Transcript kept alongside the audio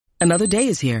Another day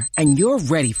is here, and you're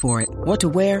ready for it. What to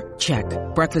wear? Check.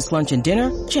 Breakfast, lunch, and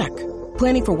dinner? Check.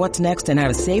 Planning for what's next and how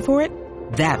to save for it?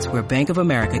 That's where Bank of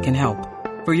America can help.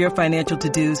 For your financial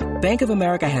to-dos, Bank of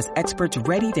America has experts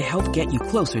ready to help get you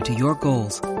closer to your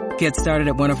goals. Get started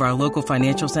at one of our local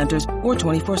financial centers or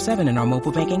 24/7 in our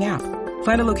mobile banking app.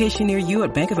 Find a location near you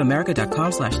at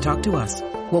bankofamerica.com/talktous.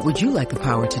 What would you like the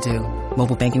power to do?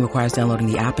 Mobile banking requires downloading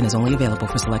the app and is only available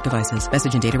for select devices.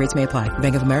 Message and data rates may apply.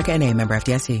 Bank of America N.A., member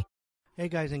FDIC. Hey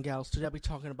guys and gals, today I'll be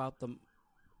talking about the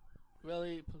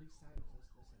police sirens.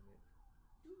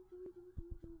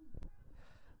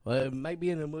 Well, it might be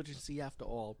an emergency after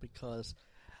all, because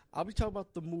I'll be talking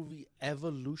about the movie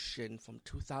Evolution from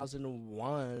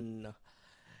 2001.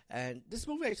 And this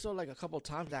movie I saw like a couple of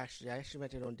times actually. I actually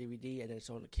rented it on DVD and then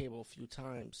saw it on the cable a few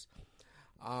times.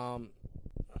 Actually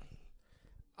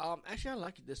I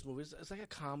like this movie. It's like a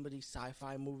comedy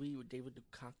sci-fi movie with David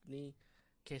Duchovny.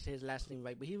 Can't say his last name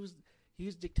right, but he's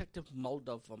Detective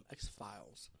Mulder from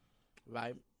X-Files,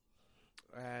 right?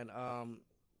 And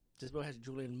this movie has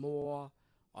Julianne Moore,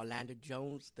 Orlando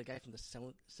Jones, the guy from the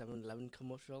 7-Eleven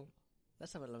commercial.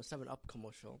 That's 7-Eleven, 7-Up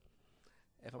commercial,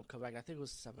 if I'm correct. I think it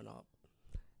was 7-Up.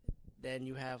 Then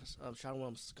you have Sean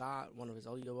William Scott, one of his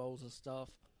earlier roles and stuff.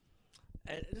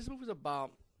 And this movie is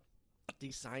about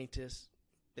these scientists.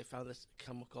 They found this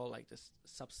chemical, like this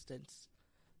substance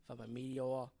from a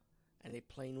meteor, and they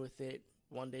playing with it.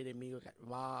 One day the meteor got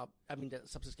robbed. The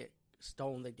substance get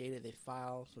stolen. They data, they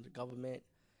file from the government,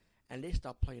 and they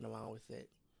start playing around with it.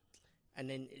 And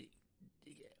then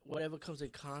whatever comes in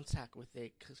contact with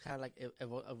it, it's kind of like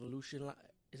evolution.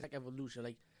 It's like evolution,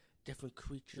 like different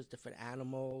creatures, different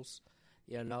animals,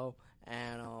 And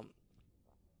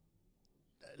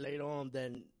later on,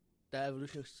 then the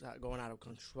evolution start going out of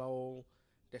control.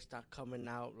 They start coming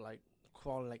out, like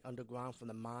crawling like underground from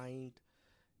the mind.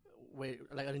 Where,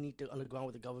 like underneath the underground,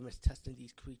 where the government's testing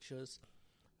these creatures,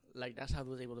 like that's how they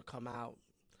was able to come out.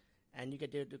 And you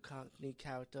get the Duchovny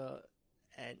character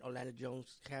and Orlando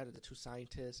Jones character, the two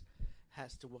scientists,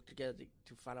 has to work together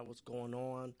to find out what's going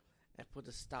on and put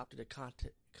a stop to the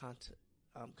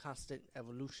constant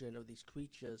evolution of these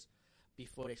creatures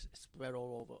before they spread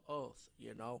all over Earth,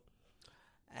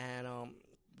 And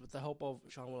with the help of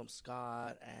Sean William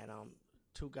Scott and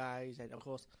two guys, and of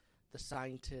course the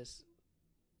scientists.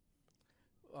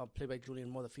 Played by Julianne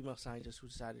Moore, the female scientist who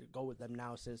decided to go with them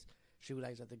now since she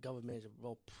realized that the government is a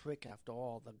real prick after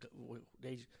all.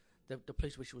 The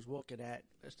place where she was working at.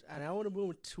 And I don't want to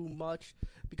ruin too much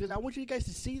because I want you guys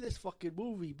to see this fucking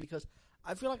movie because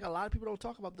I feel like a lot of people don't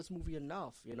talk about this movie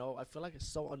enough, I feel like it's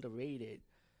so underrated,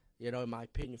 in my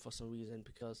opinion for some reason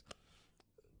because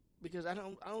I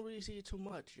don't really see it too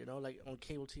much, like on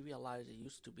cable TV a lot as it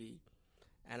used to be.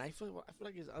 And I feel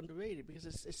like it's underrated because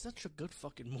it's such a good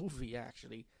fucking movie,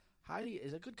 actually.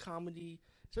 It's a good comedy.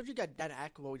 So you got Dan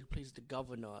Aykroyd who plays the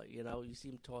governor, You see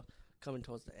him coming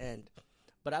towards the end.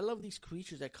 But I love these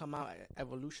creatures that come out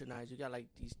evolutionized. You got, like,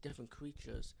 these different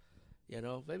creatures,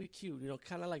 Very cute,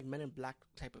 kind of like Men in Black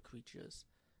type of creatures,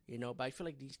 But I feel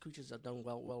like these creatures are done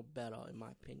well better, in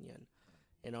my opinion.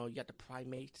 You got the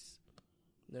primates.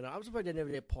 I'm surprised they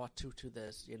never did part 2 to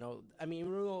this, even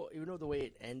though the way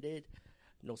it ended...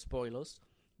 No spoilers,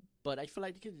 but I feel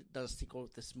like they could have done a sequel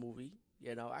with this movie.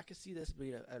 I could see this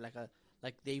being like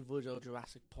they version of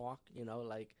Jurassic Park.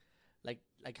 Like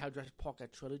how Jurassic Park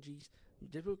had trilogies.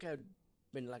 This movie could have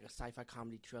been like a sci-fi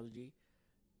comedy trilogy.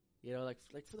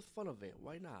 Like for the fun of it,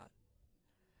 why not?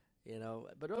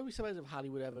 But don't be surprised if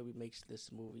Hollywood ever remakes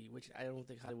this movie, which I don't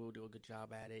think Hollywood will do a good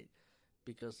job at it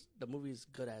because the movie is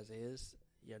good as is.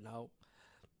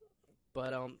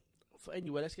 But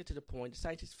anyway, let's get to the point. The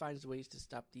scientist finds ways to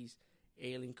stop these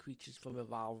alien creatures from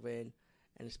evolving,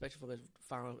 and especially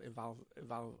from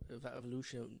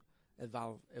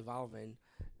evolving.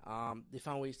 They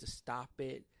found ways to stop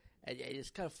it, and it's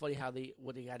kind of funny how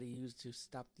what they got to use to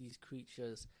stop these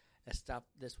creatures and stop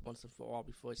this once and for all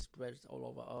before it spreads all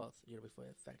over Earth. Before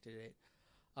it affected it.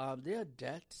 There are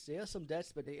deaths. There are some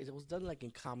deaths, but it was done like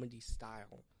in comedy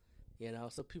style.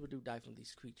 So people do die from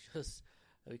these creatures.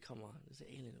 Come on, it's an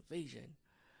alien invasion,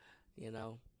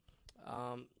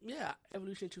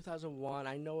 Evolution 2001.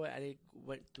 I know I didn't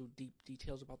went through deep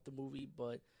details about the movie,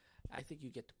 but I think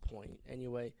you get the point.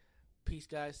 Anyway, peace,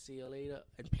 guys. See you later,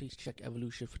 and please check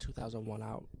Evolution for 2001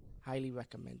 out. Highly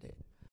recommend it.